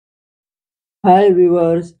Hi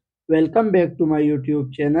viewers, welcome back to my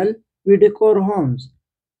YouTube channel, We Decor Homes.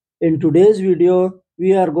 In today's video,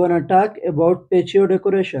 we are gonna talk about patio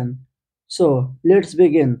decoration. So, let's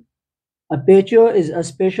begin. A patio is a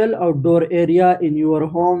special outdoor area in your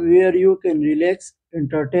home where you can relax,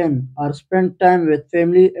 entertain, or spend time with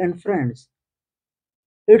family and friends.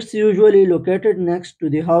 It's usually located next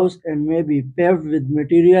to the house and may be paved with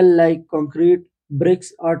material like concrete,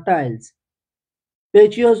 bricks, or tiles.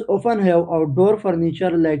 Patios often have outdoor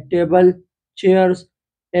furniture like table, chairs,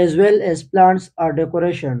 as well as plants or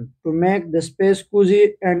decoration to make the space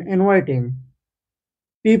cozy and inviting.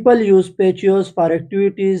 People use patios for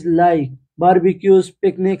activities like barbecues,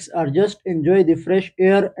 picnics, or just enjoy the fresh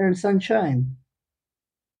air and sunshine.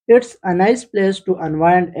 It's a nice place to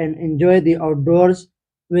unwind and enjoy the outdoors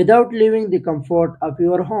without leaving the comfort of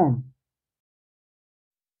your home.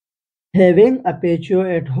 Having a patio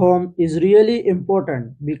at home is really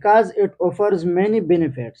important because it offers many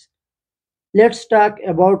benefits. Let's talk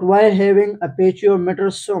about why having a patio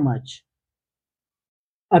matters so much.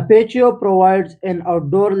 A patio provides an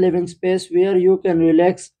outdoor living space where you can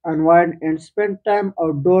relax, unwind, and spend time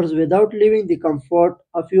outdoors without leaving the comfort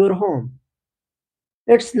of your home.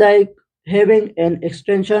 It's like having an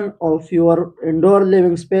extension of your indoor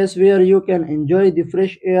living space where you can enjoy the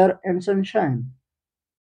fresh air and sunshine.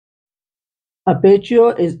 A patio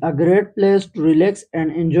is a great place to relax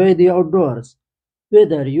and enjoy the outdoors.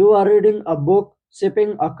 Whether you are reading a book,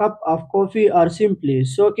 sipping a cup of coffee, or simply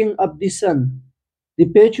soaking up the sun, the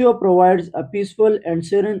patio provides a peaceful and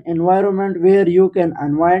serene environment where you can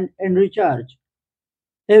unwind and recharge.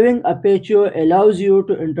 Having a patio allows you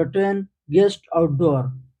to entertain guests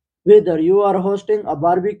outdoor. Whether you are hosting a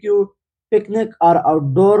barbecue, picnic, or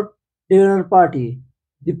outdoor dinner party,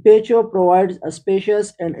 the patio provides a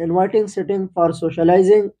spacious and inviting setting for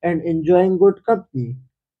socializing and enjoying good company.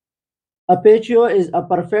 A patio is a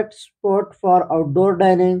perfect spot for outdoor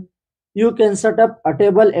dining. You can set up a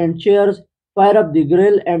table and chairs, fire up the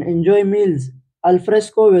grill, and enjoy meals al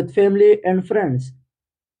fresco with family and friends.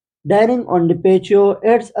 Dining on the patio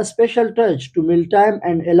adds a special touch to mealtime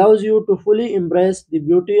and allows you to fully embrace the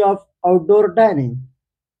beauty of outdoor dining.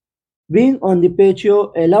 Being on the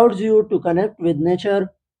patio allows you to connect with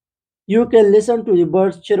nature. You can listen to the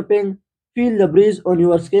birds chirping, feel the breeze on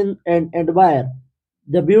your skin, and admire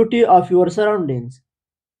the beauty of your surroundings.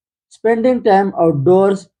 Spending time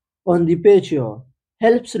outdoors on the patio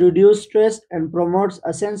helps reduce stress and promotes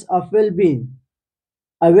a sense of well being.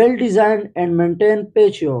 A well designed and maintained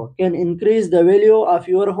patio can increase the value of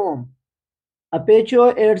your home. A patio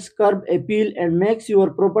adds curb appeal and makes your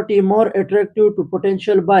property more attractive to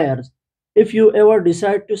potential buyers if you ever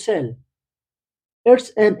decide to sell.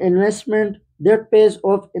 It's an investment that pays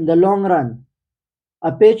off in the long run.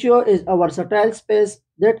 A patio is a versatile space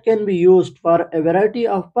that can be used for a variety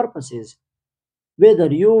of purposes.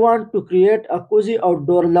 Whether you want to create a cozy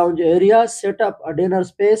outdoor lounge area, set up a dinner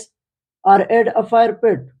space, or add a fire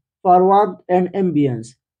pit for warmth and ambience,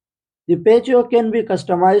 the patio can be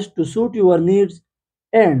customized to suit your needs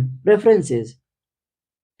and preferences.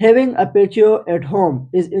 Having a patio at home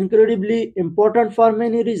is incredibly important for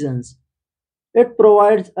many reasons. It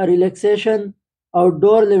provides a relaxation,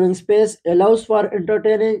 outdoor living space, allows for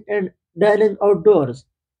entertaining and dining outdoors,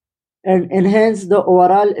 and enhance the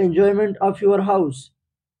overall enjoyment of your house.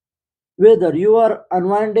 Whether you are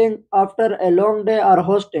unwinding after a long day or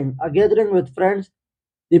hosting a gathering with friends,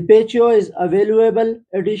 the patio is a valuable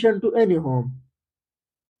addition to any home.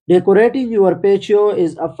 Decorating your patio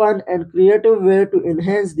is a fun and creative way to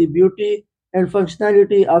enhance the beauty and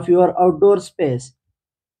functionality of your outdoor space.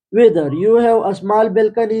 Whether you have a small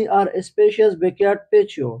balcony or a spacious backyard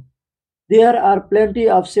patio, there are plenty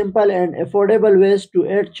of simple and affordable ways to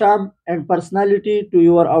add charm and personality to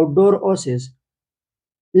your outdoor oasis.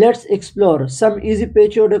 Let's explore some easy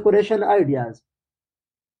patio decoration ideas.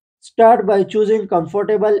 Start by choosing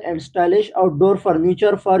comfortable and stylish outdoor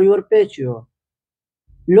furniture for your patio.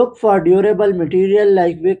 Look for durable material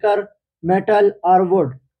like wicker, metal, or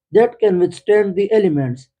wood that can withstand the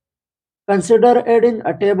elements. Consider adding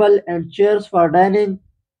a table and chairs for dining,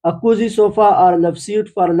 a cozy sofa or love seat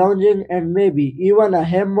for lounging, and maybe even a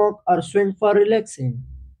hammock or swing for relaxing.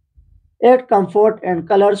 Add comfort and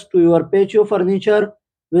colors to your patio furniture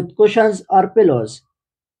with cushions or pillows.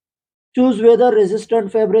 Choose weather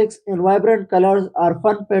resistant fabrics in vibrant colors or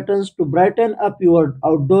fun patterns to brighten up your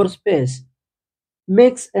outdoor space.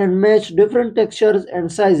 Mix and match different textures and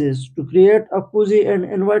sizes to create a cozy and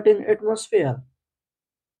inviting atmosphere.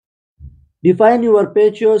 Define your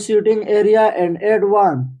patio seating area and add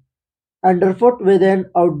warmth underfoot with an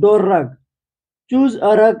outdoor rug. Choose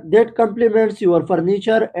a rug that complements your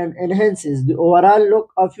furniture and enhances the overall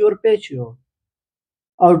look of your patio.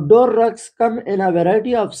 Outdoor rugs come in a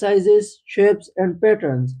variety of sizes, shapes, and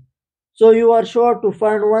patterns, so you are sure to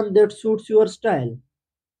find one that suits your style.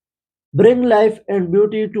 Bring life and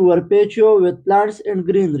beauty to your patio with plants and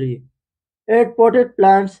greenery. Add potted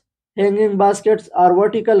plants, hanging baskets, or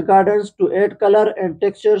vertical gardens to add color and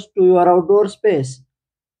textures to your outdoor space.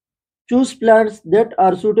 Choose plants that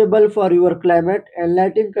are suitable for your climate and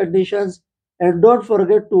lighting conditions, and don't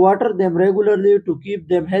forget to water them regularly to keep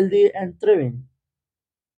them healthy and thriving.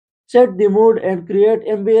 Set the mood and create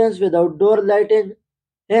ambience with outdoor lighting.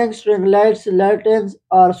 Hang string lights, lanterns,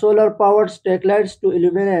 or solar powered stake lights to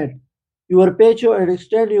illuminate your patio and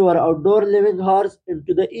extend your outdoor living hours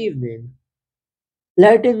into the evening.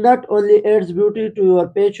 Lighting not only adds beauty to your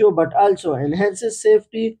patio but also enhances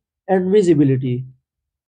safety and visibility.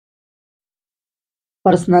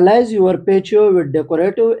 Personalize your patio with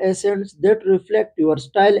decorative accents that reflect your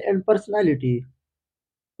style and personality.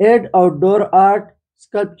 Add outdoor art,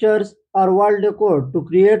 sculptures, or wall decor to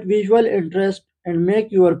create visual interest and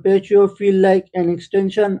make your patio feel like an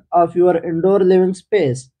extension of your indoor living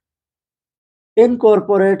space.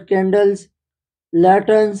 Incorporate candles,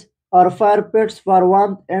 lanterns, or fire pits for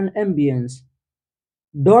warmth and ambience.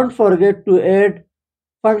 Don't forget to add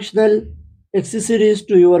functional accessories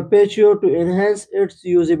to your patio to enhance its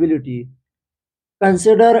usability.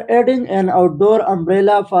 Consider adding an outdoor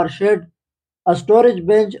umbrella for shade, a storage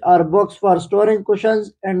bench or box for storing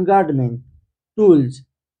cushions and gardening tools,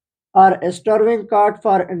 or a serving cart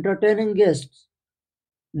for entertaining guests.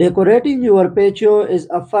 Decorating your patio is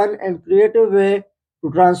a fun and creative way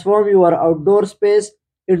to transform your outdoor space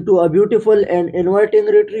into a beautiful and inviting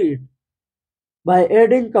retreat. By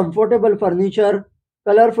adding comfortable furniture,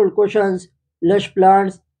 colorful cushions, lush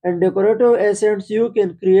plants, and decorative accents, you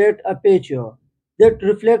can create a patio that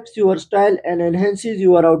reflects your style and enhances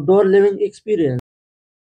your outdoor living experience.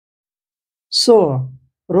 So,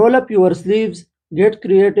 roll up your sleeves, get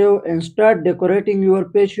creative, and start decorating your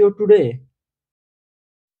patio today.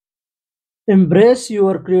 Embrace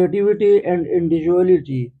your creativity and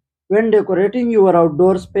individuality when decorating your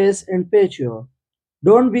outdoor space and patio.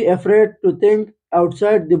 Don't be afraid to think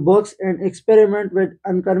outside the box and experiment with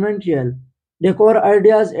unconventional decor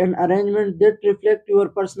ideas and arrangements that reflect your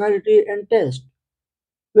personality and taste.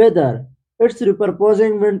 Whether it's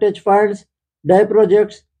repurposing vintage finds, dye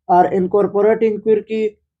projects, or incorporating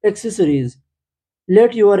quirky accessories,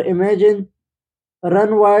 let your imagine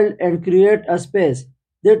run wild and create a space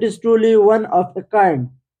that is truly one of a kind.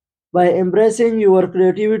 By embracing your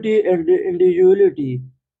creativity and individuality,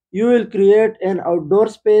 you will create an outdoor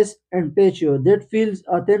space and patio that feels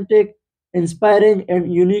authentic, inspiring,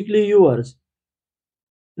 and uniquely yours.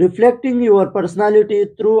 Reflecting your personality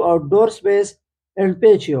through outdoor space and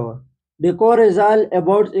patio. Decor is all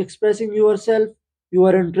about expressing yourself,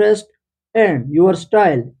 your interest, and your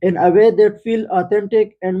style in a way that feels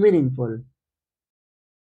authentic and meaningful.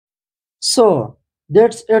 So,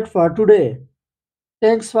 that's it for today.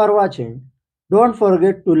 Thanks for watching. Don't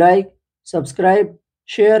forget to like, subscribe,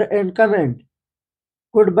 share, and comment.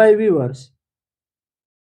 Goodbye, viewers.